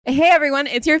Hey everyone,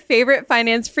 it's your favorite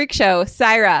finance freak show,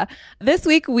 Syra. This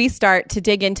week we start to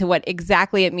dig into what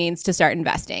exactly it means to start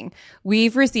investing.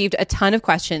 We've received a ton of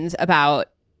questions about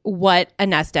what a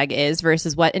nest egg is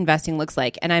versus what investing looks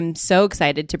like, and I'm so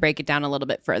excited to break it down a little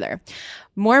bit further.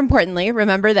 More importantly,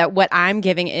 remember that what I'm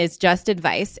giving is just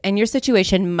advice, and your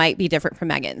situation might be different from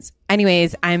Megan's.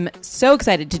 Anyways, I'm so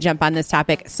excited to jump on this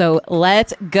topic, so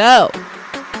let's go.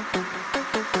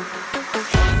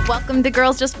 Welcome to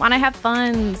Girls Just Want to Have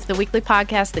Funds, the weekly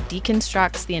podcast that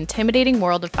deconstructs the intimidating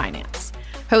world of finance.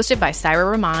 Hosted by Syra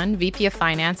Rahman, VP of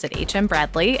Finance at H.M.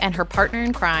 Bradley, and her partner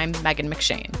in crime, Megan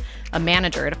McShane, a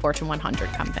manager at a Fortune 100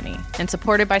 company, and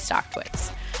supported by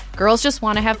StockTwits. Girls Just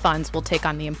Want to Have Funds will take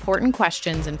on the important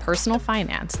questions in personal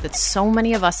finance that so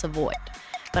many of us avoid,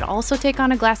 but also take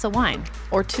on a glass of wine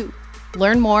or two.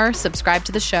 Learn more, subscribe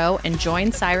to the show, and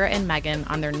join Syra and Megan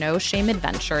on their no-shame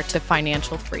adventure to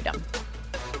financial freedom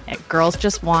at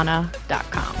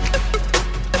girlsjustwanna.com.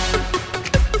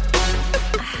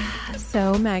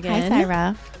 So Megan. Hi,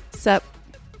 Syra. Sup?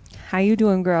 How you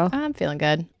doing, girl? I'm feeling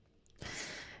good.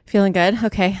 Feeling good?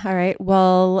 Okay. All right.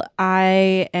 Well,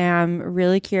 I am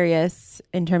really curious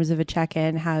in terms of a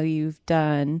check-in how you've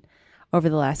done over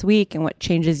the last week and what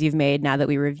changes you've made now that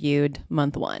we reviewed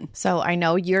month one. So I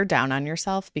know you're down on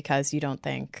yourself because you don't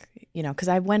think, because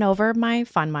I went over my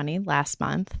fund money last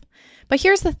month. But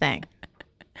here's the thing.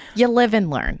 You live and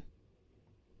learn.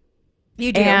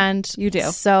 You do. And you do.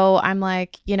 So I'm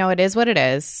like, it is what it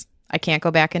is. I can't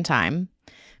go back in time,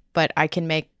 but I can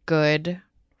make good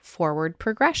forward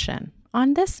progression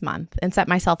on this month and set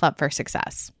myself up for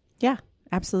success. Yeah,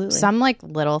 absolutely. Some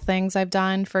little things I've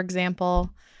done, for example,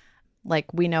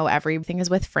 we know everything is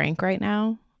with Frank right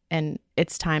now, and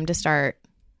it's time to start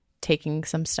taking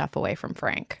some stuff away from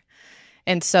Frank.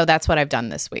 And so that's what I've done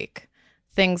this week.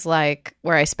 Things like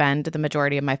where I spend the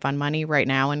majority of my fund money right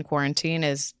now in quarantine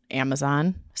is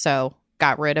Amazon. So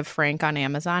got rid of Frank on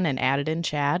Amazon and added in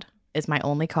Chad is my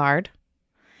only card.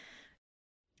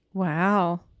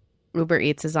 Wow. Uber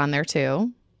Eats is on there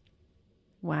too.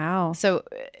 Wow. So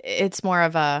it's more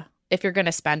of a, if you're going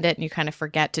to spend it and you kind of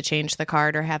forget to change the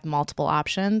card or have multiple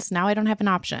options, now I don't have an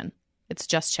option. It's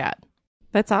just Chad.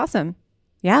 That's awesome.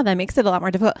 Yeah, that makes it a lot more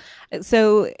difficult.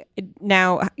 So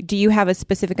now, do you have a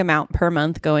specific amount per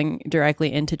month going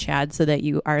directly into Chad so that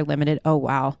you are limited? Oh,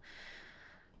 wow.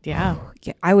 Yeah.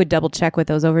 I would double check what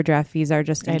those overdraft fees are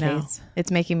just in case. It's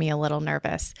making me a little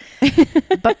nervous.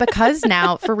 But because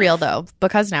now, for real though,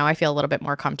 I feel a little bit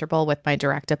more comfortable with my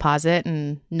direct deposit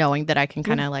and knowing that I can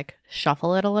kind of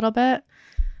shuffle it a little bit.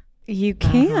 You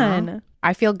can.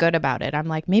 I feel good about it. I'm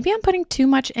like, maybe I'm putting too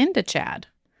much into Chad.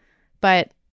 But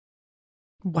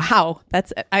wow.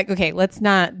 That's okay.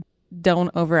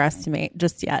 Don't overestimate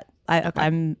just yet.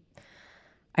 I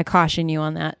caution you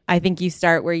on that. I think you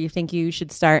start where you think you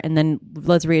should start, and then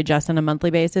let's readjust on a monthly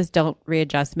basis. Don't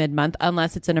readjust mid-month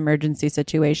unless it's an emergency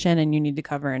situation and you need to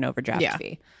cover an overdraft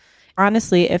fee.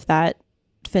 Honestly, if that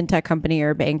fintech company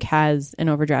or bank has an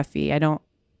overdraft fee, I don't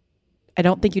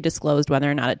think you disclosed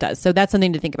whether or not it does. So that's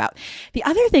something to think about. The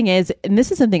other thing is, and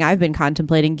this is something I've been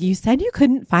contemplating, you said you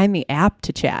couldn't find the app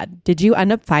to Chad. Did you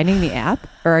end up finding the app,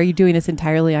 or are you doing this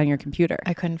entirely on your computer?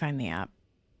 I couldn't find the app.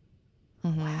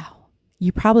 Mm-hmm. Wow.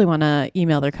 You probably want to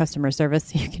email their customer service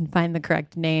so you can find the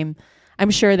correct name. I'm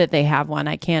sure that they have one.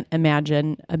 I can't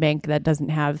imagine a bank that doesn't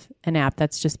have an app.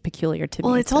 That's just peculiar to me.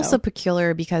 Well, it's also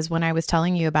peculiar because when I was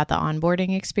telling you about the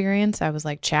onboarding experience, I was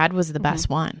like, Chad was the best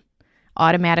one.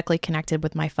 Automatically connected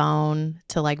with my phone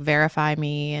to verify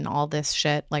me and all this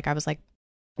shit. I was like,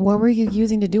 what were you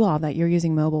using to do all that? You're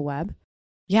using mobile web?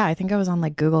 Yeah, I think I was on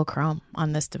Google Chrome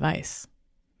on this device.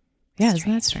 Yeah,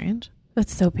 isn't that strange?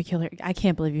 That's so peculiar. I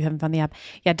can't believe you haven't found the app.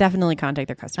 Yeah, definitely contact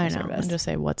their customer service. And just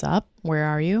say, what's up? Where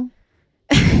are you?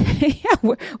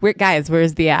 Yeah, guys,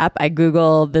 where's the app? I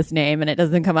Google this name and it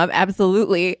doesn't come up.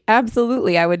 Absolutely.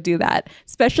 I would do that.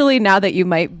 Especially now that you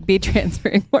might be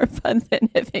transferring more funds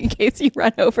in case you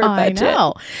run over budget. I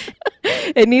know.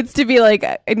 It needs to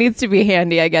be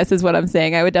handy, I guess is what I'm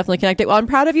saying. I would definitely connect it. Well, I'm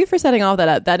proud of you for setting all that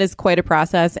up. That is quite a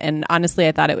process. And honestly,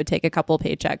 I thought it would take a couple of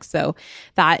paychecks. So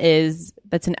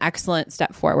that's an excellent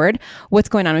step forward. What's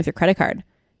going on with your credit card?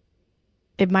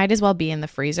 It might as well be in the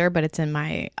freezer, but it's in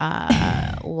my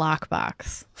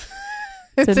lockbox.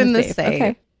 It's in the safe.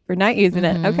 Okay. We're not using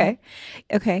it.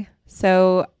 Okay.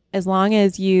 So as long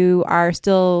as you are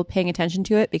still paying attention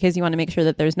to it, because you want to make sure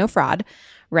that there's no fraud,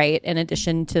 right? In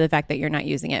addition to the fact that you're not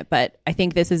using it. But I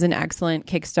think this is an excellent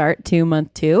kickstart to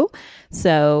month 2.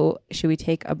 So should we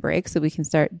take a break so we can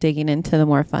start digging into the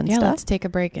more fun stuff? Yeah, let's take a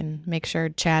break and make sure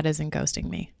Chad isn't ghosting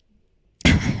me.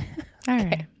 All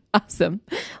right. Awesome.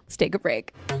 Let's take a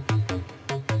break.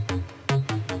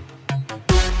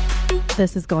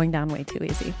 This is going down way too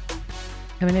easy.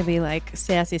 I'm going to be like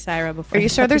sassy Syra before. Are you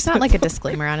sure there's not like a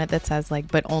disclaimer on it that says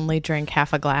like, but only drink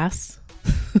half a glass?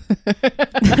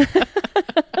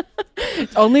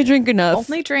 Only drink enough.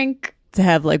 Only drink to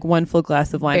have like one full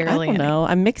glass of wine. Barely I don't know.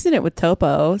 I'm mixing it with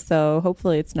Topo, so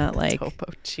hopefully it's not like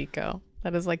Topo Chico.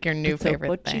 That is like your new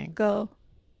favorite thing. Chico.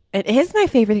 It is my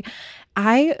favorite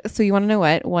thing. So you want to know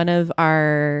what? One of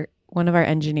our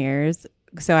engineers.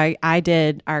 So I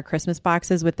did our Christmas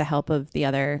boxes with the help of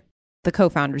the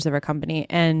co-founders of our company,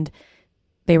 and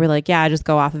they were like, yeah, just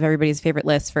go off of everybody's favorite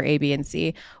list for A, B, and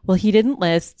C. Well, he didn't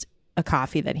list a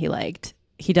coffee that he liked.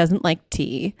 He doesn't like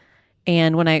tea.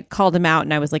 And when I called him out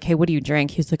and I was like, hey, what do you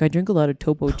drink? He's like, I drink a lot of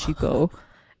Topo Chico.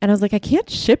 And I was like, I can't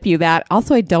ship you that.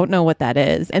 Also, I don't know what that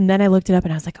is. And then I looked it up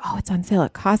and I was like, oh, it's on sale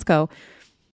at Costco.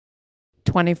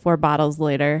 24 bottles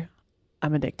later,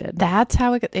 I'm addicted. That's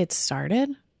how it started?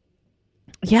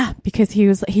 Yeah, because he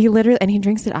literally, and he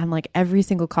drinks it on like every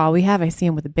single call we have. I see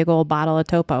him with a big old bottle of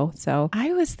Topo. So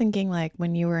I was thinking like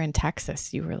when you were in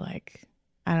Texas, you were like,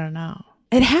 I don't know.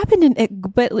 It happened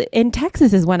but in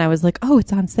Texas is when I was like, oh,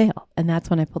 it's on sale. And that's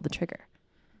when I pulled the trigger.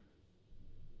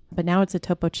 But now it's a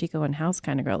Topo Chico in-house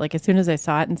kind of girl. Like as soon as I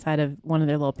saw it inside of one of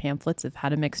their little pamphlets of how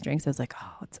to mix drinks, I was like,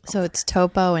 oh, So it's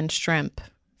Topo and shrimp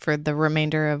for the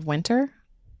remainder of winter?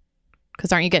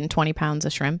 Because aren't you getting 20 pounds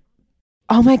of shrimp?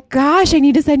 Oh my gosh, I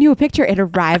need to send you a picture. It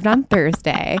arrived on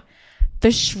Thursday.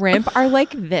 The shrimp are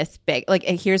like this big. Like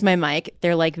here's my mic.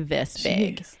 They're like this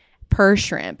big. Jeez. Per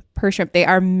shrimp. They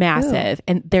are massive. Ew.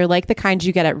 And they're like the kinds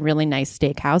you get at really nice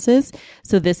steakhouses.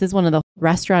 So this is one of the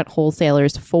restaurant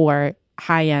wholesalers for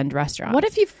high-end restaurants. What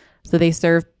if you... So they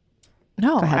serve...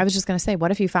 No, I was just going to say,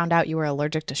 what if you found out you were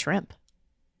allergic to shrimp?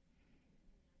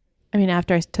 I mean,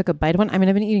 after I took a bite of one, I've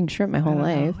been eating shrimp my whole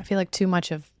life. I feel like too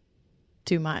much.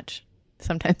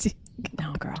 Sometimes you...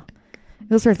 No, girl. It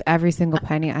was worth every single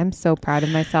penny. I'm so proud of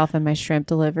myself and my shrimp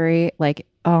delivery. Like,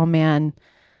 oh man...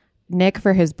 Nick,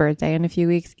 for his birthday in a few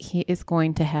weeks, he is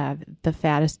going to have the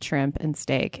fattest shrimp and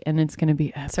steak, and it's going to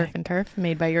be epic. Surf and turf,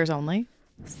 made by yours only.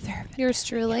 Yours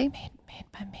truly, made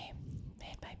by me.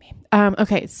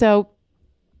 Okay, so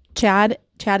Chad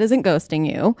isn't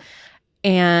ghosting you,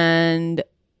 and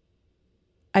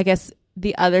I guess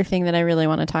the other thing that I really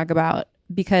want to talk about,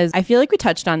 because I feel like we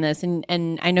touched on this,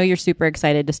 and I know you're super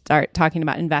excited to start talking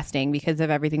about investing because of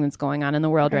everything that's going on in the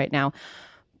world right now,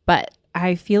 but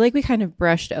I feel like we kind of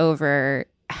brushed over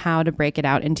how to break it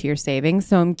out into your savings.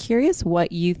 So I'm curious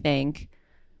what you think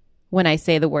when I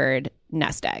say the word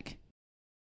nest egg.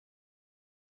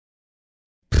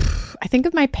 I think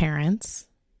of my parents.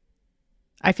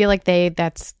 I feel like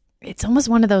it's almost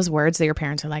one of those words that your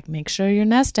parents are like, make sure your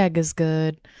nest egg is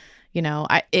good. You know,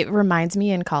 it reminds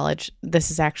me in college,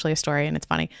 this is actually a story and it's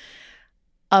funny,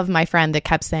 of my friend that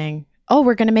kept saying, oh,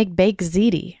 we're going to make baked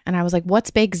ziti. And I was like,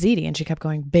 what's baked ziti? And she kept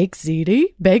going, baked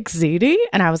ziti? Baked ziti?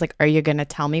 And I was like, are you going to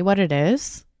tell me what it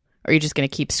is? Or are you just going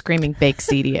to keep screaming baked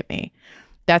ziti at me?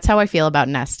 That's how I feel about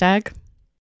nest egg.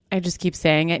 I just keep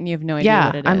saying it and you have no idea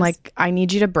what it is. I'm like, I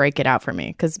need you to break it out for me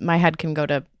because my head can go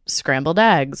to scrambled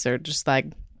eggs or just like,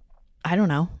 I don't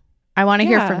know. I want to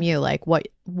hear from you like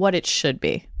what it should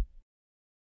be.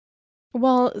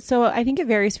 Well, so I think it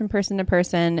varies from person to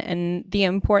person. And the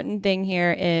important thing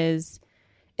here is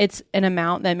it's an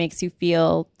amount that makes you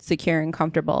feel secure and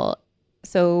comfortable.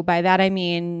 So by that, I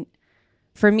mean,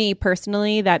 for me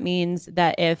personally, that means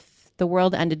that if the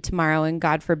world ended tomorrow and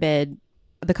God forbid,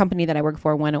 the company that I work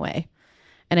for went away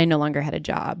and I no longer had a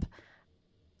job,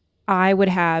 I would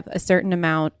have a certain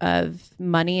amount of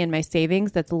money in my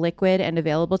savings that's liquid and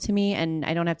available to me. And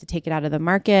I don't have to take it out of the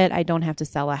market. I don't have to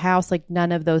sell a house. Like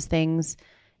none of those things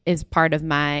is part of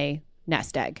my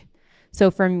nest egg. So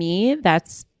for me,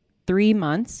 that's 3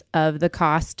 months of the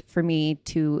cost for me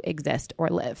to exist or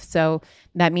live. So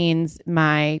that means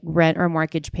my rent or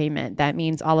mortgage payment. That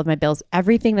means all of my bills,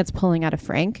 everything that's pulling out of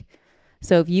Frank.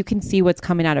 So if you can see what's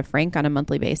coming out of Frank on a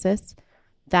monthly basis,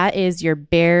 that is your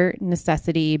bare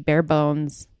necessity, bare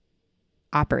bones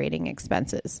operating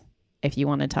expenses, if you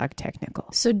want to talk technical.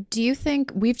 So do you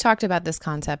think we've talked about this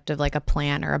concept of like a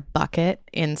plan or a bucket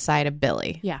inside a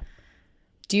Billy? Yeah.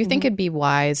 Do you think it'd be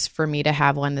wise for me to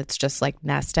have one that's just like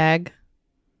nest egg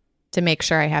to make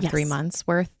sure I have 3 months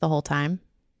worth the whole time?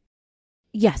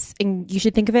 Yes. And you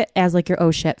should think of it as like your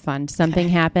oh shit fund. Something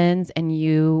happens and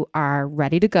you are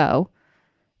ready to go.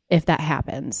 If that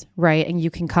happens, right? And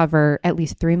you can cover at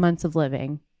least 3 months of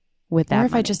living with that. Or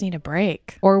if money. I just need a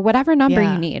break. Or whatever number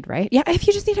you need, right? Yeah, if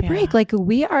you just need a break. Like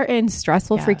we are in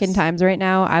stressful freaking times right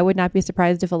now. I would not be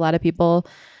surprised if a lot of people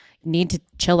need to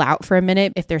chill out for a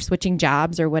minute if they're switching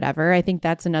jobs or whatever. I think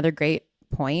that's another great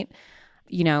point.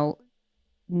 You know,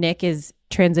 Nick is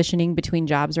transitioning between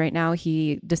jobs right now.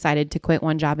 He decided to quit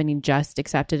one job and he just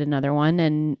accepted another one.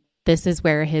 And this is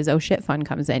where his oh shit fund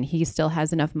comes in. He still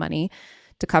has enough money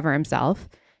to cover himself.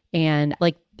 And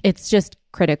like, it's just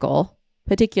critical,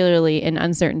 particularly in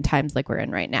uncertain times like we're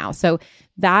in right now. So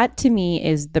that to me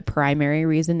is the primary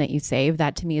reason that you save.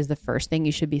 That to me is the first thing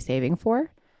you should be saving for.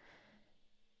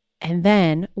 And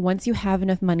then once you have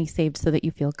enough money saved so that you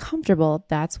feel comfortable,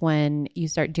 that's when you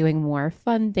start doing more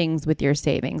fun things with your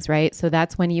savings, right? So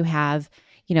that's when you have,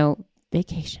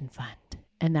 vacation fund.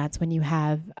 And that's when you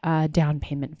have a down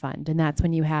payment fund. And that's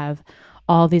when you have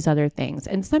all these other things.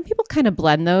 And some people kind of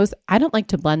blend those. I don't like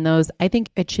to blend those. I think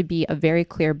it should be a very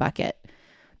clear bucket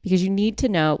because you need to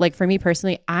know, like for me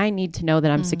personally, I need to know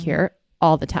that I'm secure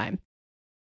all the time.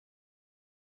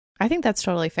 I think that's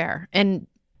totally fair. And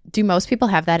do most people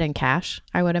have that in cash,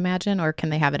 I would imagine, or can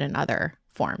they have it in other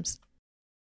forms?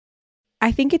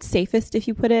 I think it's safest if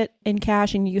you put it in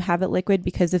cash and you have it liquid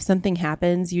because if something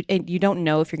happens, you don't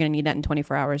know if you're going to need that in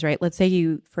 24 hours, right? Let's say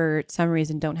you, for some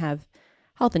reason, don't have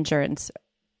health insurance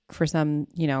for some,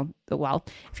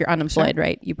 if you're unemployed,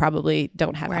 right? You probably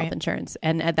don't have health insurance.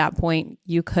 And at that point,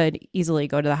 you could easily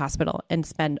go to the hospital and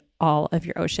spend all of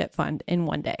your oh shit fund in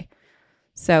one day.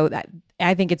 So that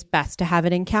I think it's best to have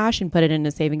it in cash and put it in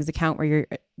a savings account where you're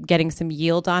getting some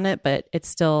yield on it, but you're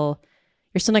still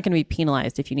not going to be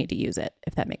penalized if you need to use it,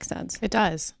 if that makes sense. It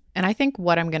does. And I think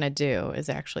what I'm going to do is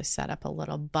actually set up a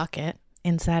little bucket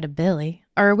inside of Billy.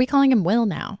 Or are we calling him Will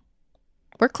now?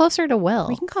 We're closer to Will.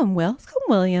 We can call him Will. Let's call him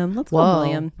William. Let's call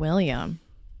him William. William.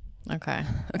 Okay.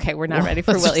 Okay, we're not ready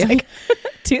for William.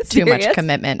 Too much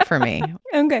commitment for me.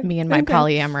 Okay. Me and my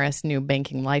polyamorous new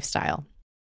banking lifestyle.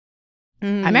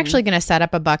 I'm actually going to set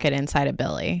up a bucket inside of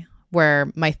Billy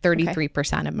where my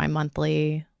 33% of my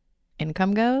monthly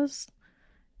income goes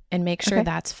and make sure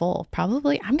that's full.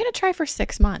 Probably, I'm going to try for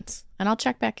 6 months and I'll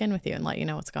check back in with you and let you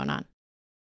know what's going on.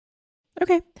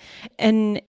 Okay.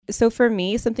 And so for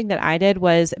me, something that I did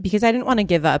was because I didn't want to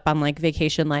give up on like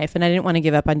vacation life and I didn't want to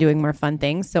give up on doing more fun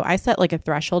things. So I set like a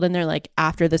threshold in there, like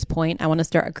after this point, I want to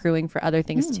start accruing for other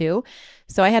things too.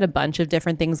 So I had a bunch of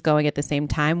different things going at the same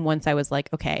time. Once I was like,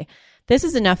 okay, this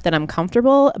is enough that I'm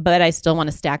comfortable, but I still want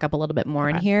to stack up a little bit more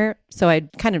in here. So I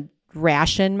kind of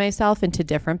ration myself into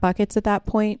different buckets at that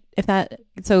point. And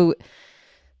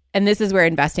this is where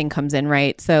investing comes in,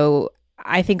 right? So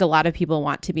I think a lot of people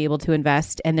want to be able to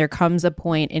invest, and there comes a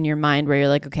point in your mind where you're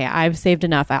like, okay, I've saved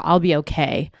enough. I'll be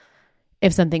okay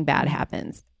if something bad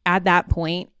happens. At that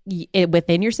point,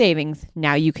 within your savings,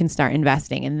 now you can start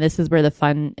investing. And this is where the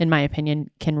fun, in my opinion,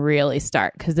 can really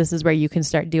start, because this is where you can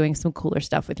start doing some cooler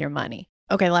stuff with your money.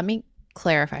 Okay, let me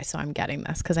clarify so I'm getting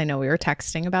this, because I know we were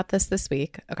texting about this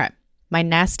week. Okay, my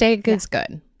nest egg is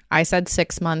good. I said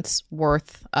 6 months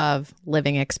worth of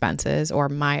living expenses or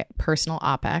my personal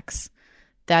OPEX.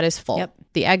 That is full. Yep.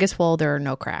 The egg is full. There are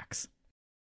no cracks.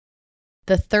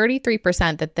 The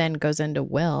 33% that then goes into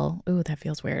Will, ooh, that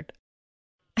feels weird.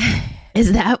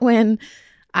 Is that when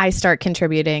I start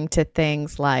contributing to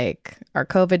things like our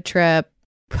COVID trip,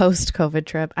 post-COVID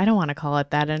trip? I don't want to call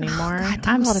it that anymore. Oh, God,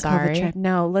 I'm sorry. COVID trip.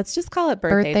 No, let's just call it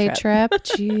birthday trip.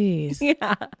 Jeez.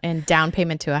 Yeah. And down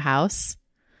payment to a house.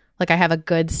 Like I have a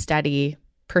good steady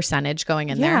percentage going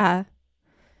in there.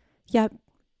 Yep.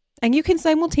 And you can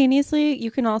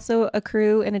you can also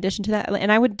accrue in addition to that.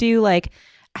 And I would do like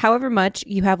however much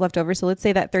you have left over. So let's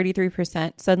say that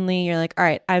 33%, suddenly you're like, all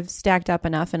right, I've stacked up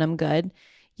enough and I'm good.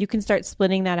 You can start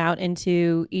splitting that out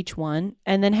into each one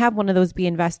and then have one of those be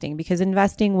investing, because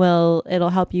investing it'll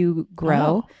help you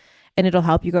grow and it'll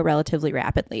help you go relatively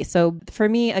rapidly. So for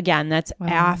me, again, that's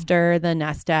after the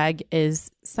nest egg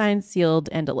is signed, sealed,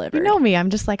 and delivered. You know me,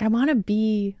 I'm just like, I want to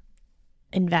be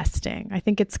investing. I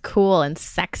think it's cool and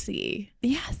sexy.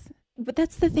 Yes. But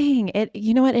that's the thing.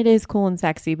 You know what? It is cool and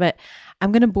sexy, but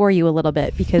I'm going to bore you a little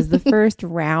bit because the first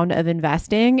round of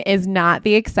investing is not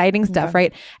the exciting stuff,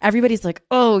 right? Everybody's like,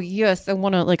 "Oh, yes, I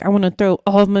want to throw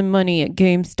all of my money at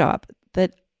GameStop."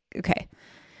 Okay.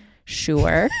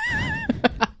 Sure.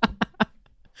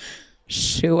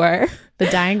 Sure. The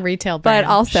dying retail brand.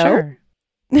 But also sure.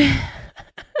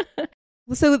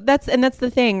 So that's the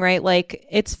thing, right? Like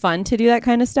it's fun to do that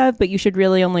kind of stuff, but you should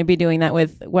really only be doing that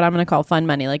with what I'm going to call fun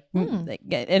money. And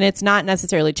it's not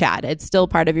necessarily Chad. It's still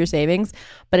part of your savings,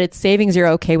 but it's savings you're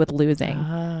okay with losing,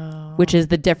 which is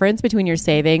the difference between your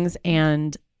savings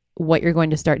and what you're going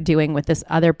to start doing with this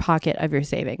other pocket of your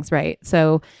savings, right?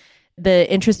 So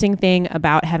the interesting thing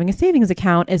about having a savings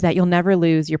account is that you'll never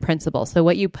lose your principal. So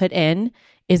what you put in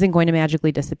isn't going to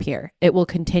magically disappear. It will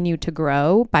continue to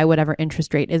grow by whatever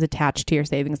interest rate is attached to your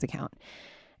savings account.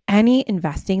 Any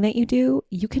investing that you do,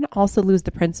 you can also lose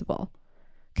the principal.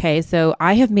 Okay, so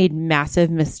I have made massive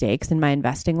mistakes in my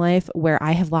investing life where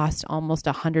I have lost almost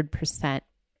 100%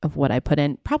 of what I put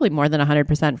in, probably more than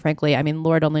 100%, frankly. I mean,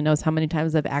 Lord only knows how many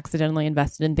times I've accidentally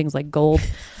invested in things like gold.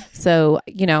 So,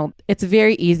 it's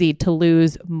very easy to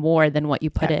lose more than what you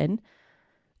put in,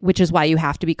 which is why you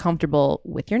have to be comfortable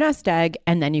with your nest egg.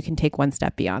 And then you can take one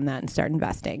step beyond that and start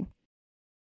investing.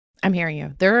 I'm hearing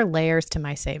you. There are layers to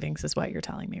my savings is what you're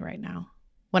telling me right now.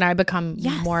 When I become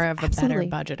more of a better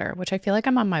budgeter, which I feel like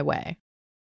I'm on my way.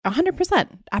 100%.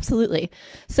 Absolutely.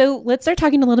 So let's start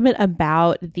talking a little bit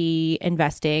about the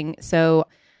investing. So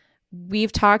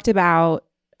we've talked about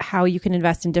how you can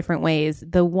invest in different ways.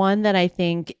 The one that I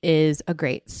think is a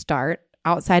great start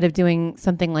outside of doing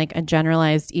something like a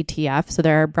generalized ETF. So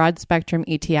there are broad spectrum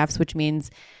ETFs, which means...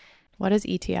 What is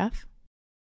ETF?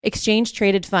 Exchange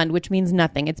traded fund, which means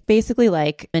nothing. It's basically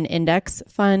like an index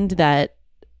fund that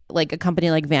like a company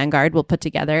like Vanguard will put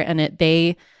together, and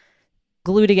they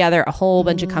glue together a whole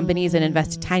bunch of companies and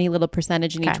invest a tiny little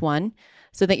percentage in each one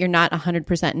so that you're not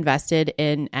 100% invested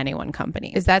in any one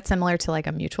company. Is that similar to like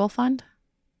a mutual fund?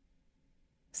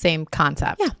 Same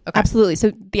concept. Yeah, absolutely.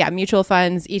 So mutual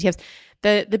funds, ETFs.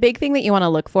 The big thing that you want to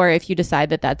look for if you decide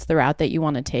that that's the route that you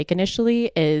want to take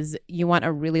initially is you want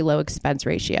a really low expense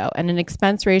ratio. And an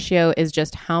expense ratio is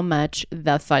just how much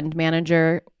the fund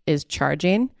manager is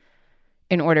charging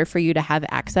in order for you to have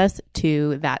access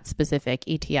to that specific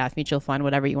ETF, mutual fund,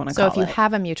 whatever you want to call it. So if you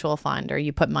have a mutual fund or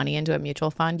you put money into a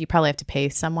mutual fund, you probably have to pay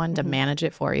someone to manage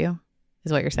it for you,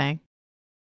 is what you're saying?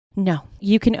 No.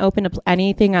 You can open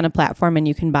anything on a platform and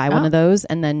you can buy one of those.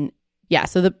 And then,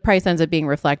 so the price ends up being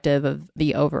reflective of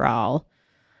the overall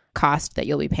cost that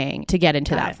you'll be paying to get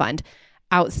into that fund.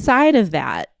 Outside of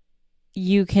that,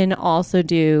 you can also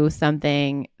do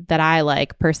something that I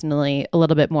like personally a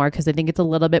little bit more because I think it's a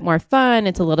little bit more fun.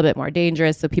 It's a little bit more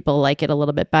dangerous. So people like it a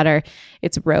little bit better.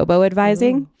 It's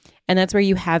robo-advising. And that's where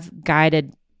you have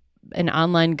an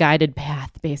online guided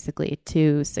path basically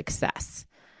to success.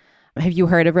 Have you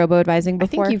heard of robo-advising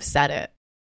before? I think you've said it,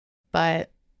 but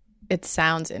it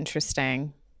sounds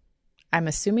interesting. I'm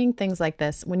assuming things like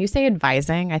this. When you say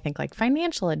advising, I think like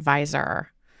financial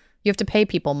advisor. You have to pay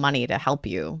people money to help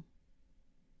you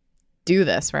do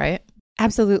this, right?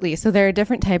 Absolutely. So there are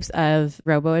different types of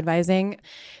robo-advising.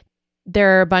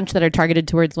 There are a bunch that are targeted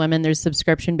towards women. There's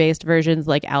subscription-based versions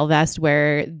like Alvest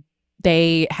where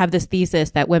they have this thesis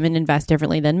that women invest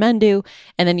differently than men do.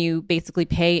 And then you basically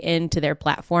pay into their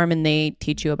platform and they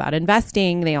teach you about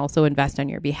investing. They also invest on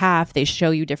your behalf. They show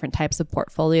you different types of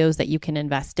portfolios that you can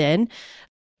invest in.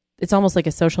 It's almost like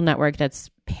a social network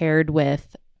that's paired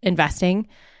with investing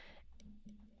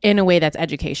in a way that's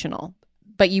educational.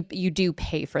 But you do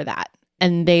pay for that.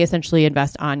 And they essentially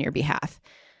invest on your behalf.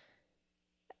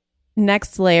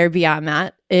 Next layer beyond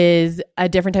that is a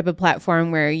different type of platform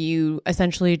where you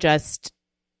essentially just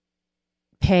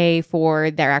pay for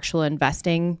their actual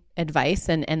investing advice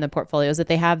and the portfolios that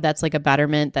they have. That's like a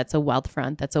Betterment, that's a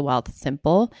Wealthfront, that's a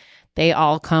Wealthsimple. They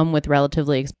all come with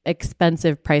relatively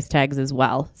expensive price tags as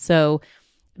well. So,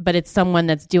 but it's someone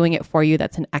that's doing it for you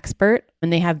that's an expert,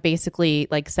 and they have basically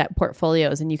like set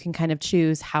portfolios, and you can kind of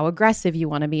choose how aggressive you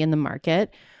want to be in the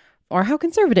market or how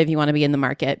conservative you want to be in the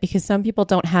market, because some people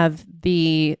don't have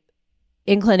the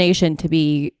inclination to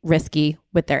be risky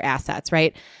with their assets,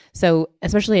 right? So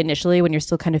especially initially when you're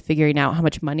still kind of figuring out how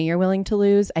much money you're willing to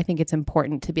lose, I think it's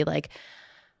important to be like,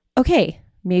 okay,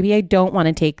 maybe I don't want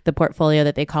to take the portfolio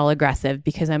that they call aggressive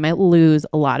because I might lose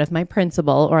a lot of my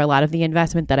principal or a lot of the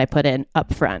investment that I put in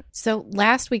up front. So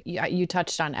last week you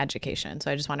touched on education.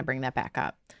 So I just want to bring that back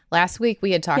up. Last week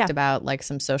we had talked about like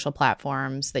some social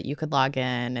platforms that you could log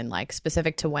in and like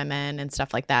specific to women and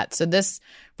stuff like that. So this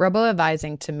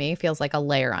robo-advising to me feels like a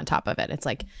layer on top of it. It's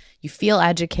like you feel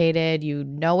educated, you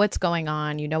know what's going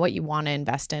on, you know what you want to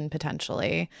invest in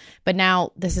potentially. But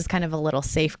now this is kind of a little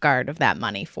safeguard of that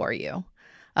money for you.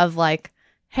 Of like,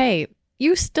 hey,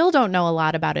 you still don't know a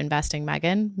lot about investing,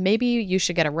 Megan. Maybe you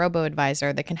should get a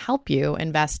robo-advisor that can help you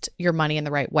invest your money in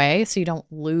the right way so you don't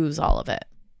lose all of it.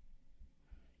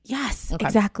 Yes,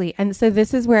 exactly. And so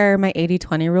this is where my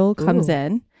 80-20 rule comes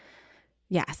in.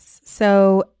 Yes.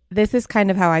 So this is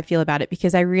kind of how I feel about it,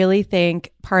 because I really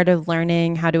think part of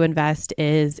learning how to invest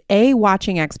is A,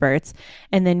 watching experts,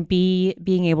 and then B,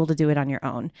 being able to do it on your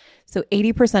own. So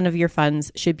 80% of your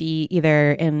funds should be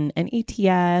either in an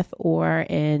ETF or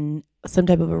in some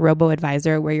type of a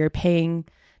robo-advisor where you're paying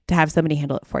to have somebody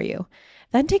handle it for you.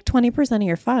 Then take 20% of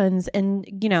your funds and,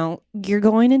 you're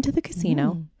going into the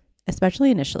casino,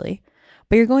 especially initially.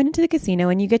 But you're going into the casino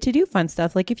and you get to do fun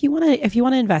stuff. Like if you want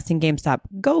to invest in GameStop,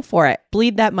 go for it.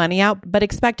 Bleed that money out, but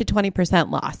expect a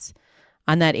 20% loss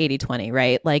on that 80-20,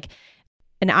 right? Like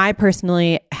And I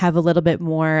personally have a little bit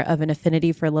more of an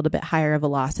affinity for a little bit higher of a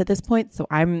loss at this point. So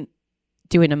I'm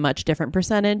doing a much different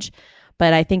percentage.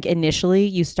 But I think initially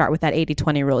you start with that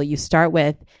 80-20 rule. You start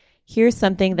with, here's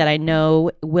something that I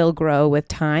know will grow with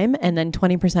time. And then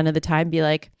 20% of the time be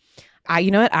like,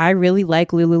 you know what? I really like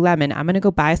Lululemon. I'm going to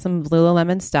go buy some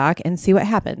Lululemon stock and see what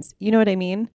happens. You know what I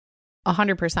mean?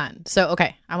 100%. So,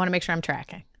 okay. I want to make sure I'm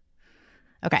tracking.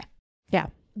 Okay. Yeah.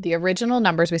 The original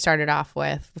numbers we started off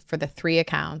with for the 3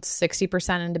 accounts,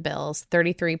 60% into bills,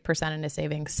 33% into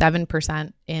savings,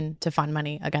 7% into fund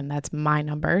money. Again, that's my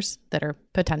numbers that are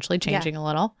potentially changing a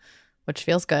little, which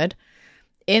feels good.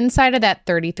 Inside of that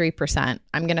 33%,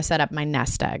 I'm going to set up my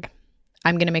nest egg.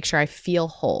 I'm going to make sure I feel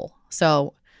whole.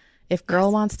 So if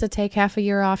girl wants to take half a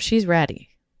year off, she's ready,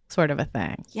 sort of a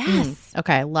thing. Yes.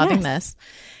 Okay, loving this.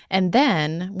 And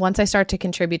then once I start to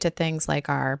contribute to things like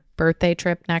our birthday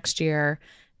trip next year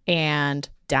and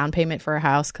down payment for a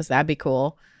house, because that'd be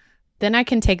cool, then I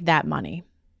can take that money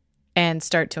and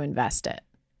start to invest it.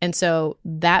 And so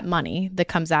that money that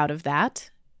comes out of that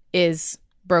is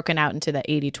broken out into the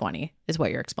 80-20 is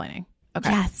what you're explaining.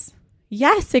 Okay.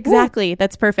 Yes, exactly. Woo.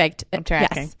 That's perfect. I'm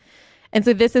tracking. Yes. And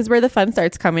so this is where the fun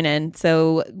starts coming in.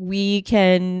 So we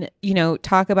can,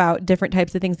 talk about different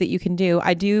types of things that you can do.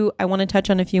 I want to touch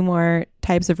on a few more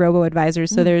types of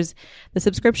robo-advisors. So there's the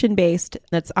subscription-based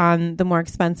that's on the more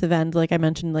expensive end, like I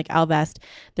mentioned, like Alvest.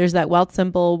 There's that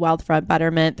Wealthsimple, Wealthfront,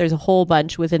 Betterment. There's a whole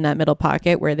bunch within that middle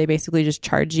pocket where they basically just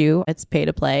charge you. It's pay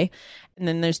to play. And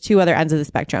then there's 2 other ends of the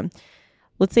spectrum.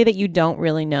 Let's say that you don't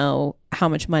really know how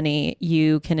much money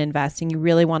you can invest and you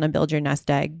really want to build your nest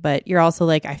egg, but you're also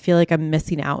like, I feel like I'm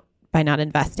missing out by not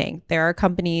investing. There are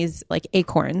companies like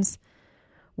Acorns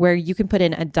where you can put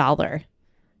in $1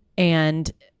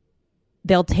 and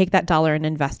they'll take that $1 and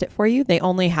invest it for you. They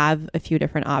only have a few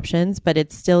different options, but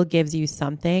it still gives you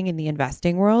something in the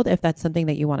investing world if that's something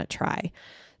that you want to try.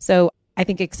 So I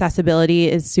think accessibility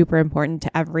is super important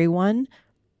to everyone.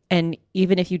 And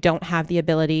even if you don't have the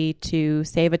ability to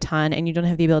save a ton and you don't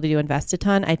have the ability to invest a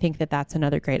ton, I think that that's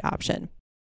another great option.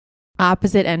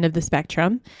 Opposite end of the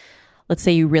spectrum, let's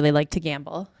say you really like to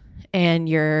gamble and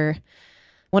you're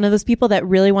one of those people that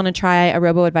really want to try a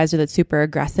robo-advisor that's super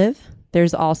aggressive.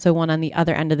 There's also one on the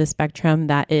other end of the spectrum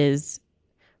that is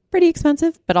pretty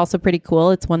expensive, but also pretty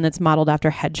cool. It's one that's modeled after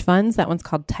hedge funds. That one's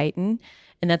called Titan.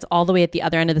 And that's all the way at the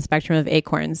other end of the spectrum of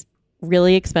Acorns.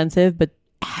 Really expensive, but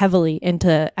heavily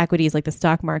into equities like the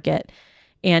stock market,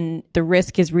 and the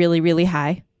risk is really, really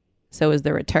high. So is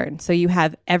the return. So you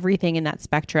have everything in that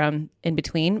spectrum in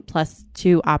between, plus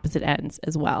 2 opposite ends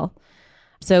as well.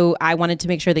 So I wanted to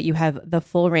make sure that you have the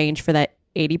full range for that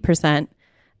 80%.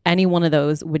 Any one of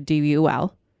those would do you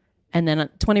well. And then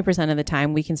 20% of the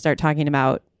time, we can start talking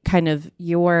about kind of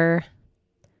your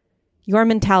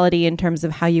mentality in terms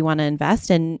of how you want to invest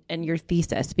and your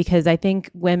thesis. Because I think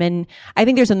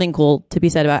there's something cool to be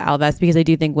said about Alvest, because I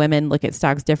do think women look at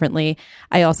stocks differently.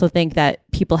 I also think that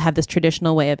people have this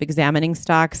traditional way of examining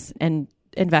stocks and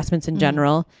investments in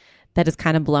general that has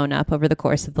kind of blown up over the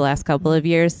course of the last couple of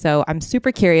years. So I'm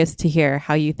super curious to hear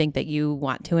how you think that you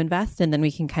want to invest, and then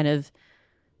we can kind of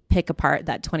pick apart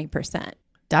that 20%.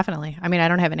 Definitely. I mean, I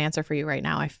don't have an answer for you right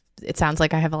now. It sounds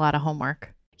like I have a lot of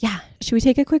homework. Yeah. Should we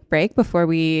take a quick break before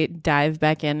we dive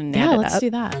back in and add it up? Yeah, let's do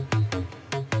that.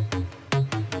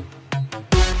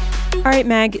 All right,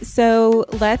 Meg. So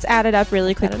let's add it up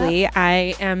really quickly.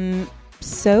 I am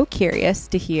so curious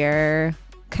to hear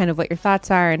kind of what your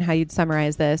thoughts are and how you'd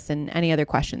summarize this and any other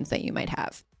questions that you might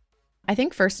have. I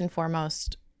think first and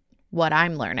foremost, what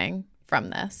I'm learning from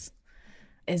this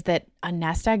is that a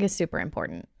nest egg is super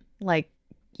important. Like,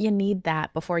 you need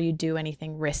that before you do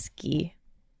anything risky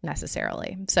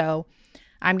necessarily. So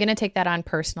I'm going to take that on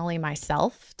personally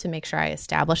myself to make sure I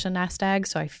establish a nest egg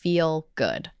so I feel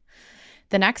good.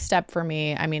 The next step for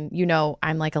me, I mean,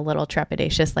 I'm like a little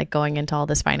trepidatious, like going into all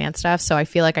this finance stuff. So I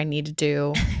feel like I need to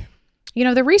do,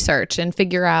 the research and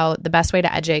figure out the best way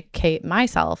to educate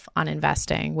myself on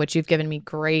investing, which you've given me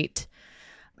great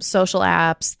social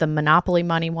apps. The Monopoly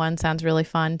Money one sounds really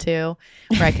fun too,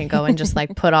 where I can go and just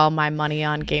like put all my money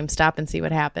on GameStop and see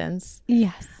what happens.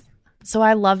 Yes. So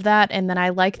I love that. And then I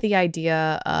like the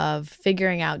idea of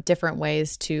figuring out different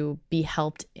ways to be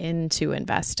helped into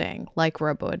investing, like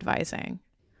robo-advising.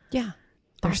 Yeah.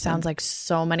 There sounds like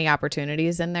so many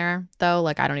opportunities in there, though.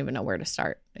 Like, I don't even know where to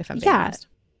start, if I'm being honest.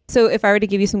 So if I were to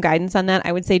give you some guidance on that,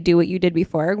 I would say do what you did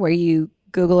before, where you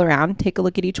Google around, take a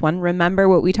look at each one. Remember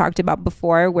what we talked about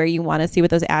before, where you want to see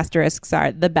what those asterisks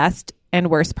are. The best and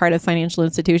worst part of financial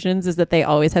institutions is that they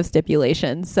always have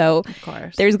stipulations. So Of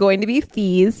course. there's going to be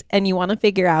fees, and you want to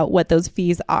figure out what those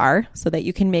fees are so that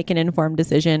you can make an informed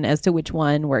decision as to which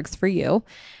one works for you.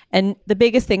 And the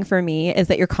biggest thing for me is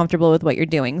that you're comfortable with what you're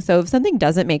doing. So if something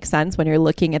doesn't make sense when you're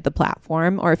looking at the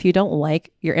platform, or if you don't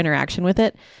like your interaction with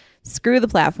it, screw the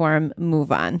platform,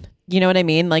 move on. You know what I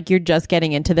mean? Like, you're just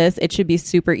getting into this. It should be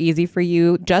super easy for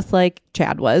you, just like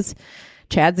Chad was.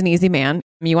 Chad's an easy man.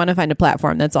 You want to find a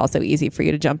platform that's also easy for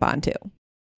you to jump onto.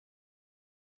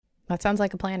 That sounds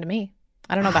like a plan to me.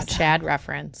 I don't know about Chad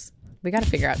reference. We got to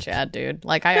figure out Chad, dude.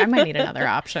 Like, I might need another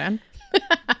option.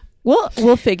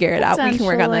 We'll figure it out. We can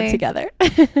work on that together.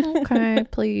 Okay,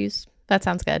 please. That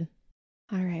sounds good.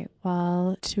 All right.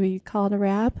 Well, should we call it a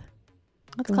wrap?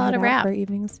 Let's call it a wrap. For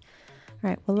evenings. All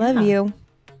right. Well, love you.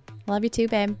 Love you too,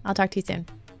 babe. I'll talk to you soon.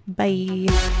 Bye.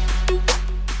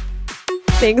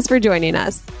 Thanks for joining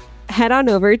us. Head on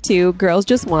over to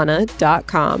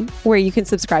girlsjustwanna.com, where you can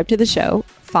subscribe to the show,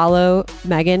 follow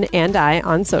Megan and I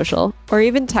on social, or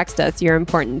even text us your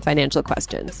important financial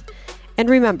questions. And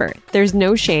remember, there's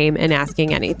no shame in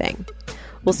asking anything.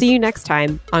 We'll see you next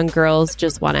time on Girls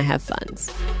Just Wanna Have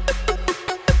Funds.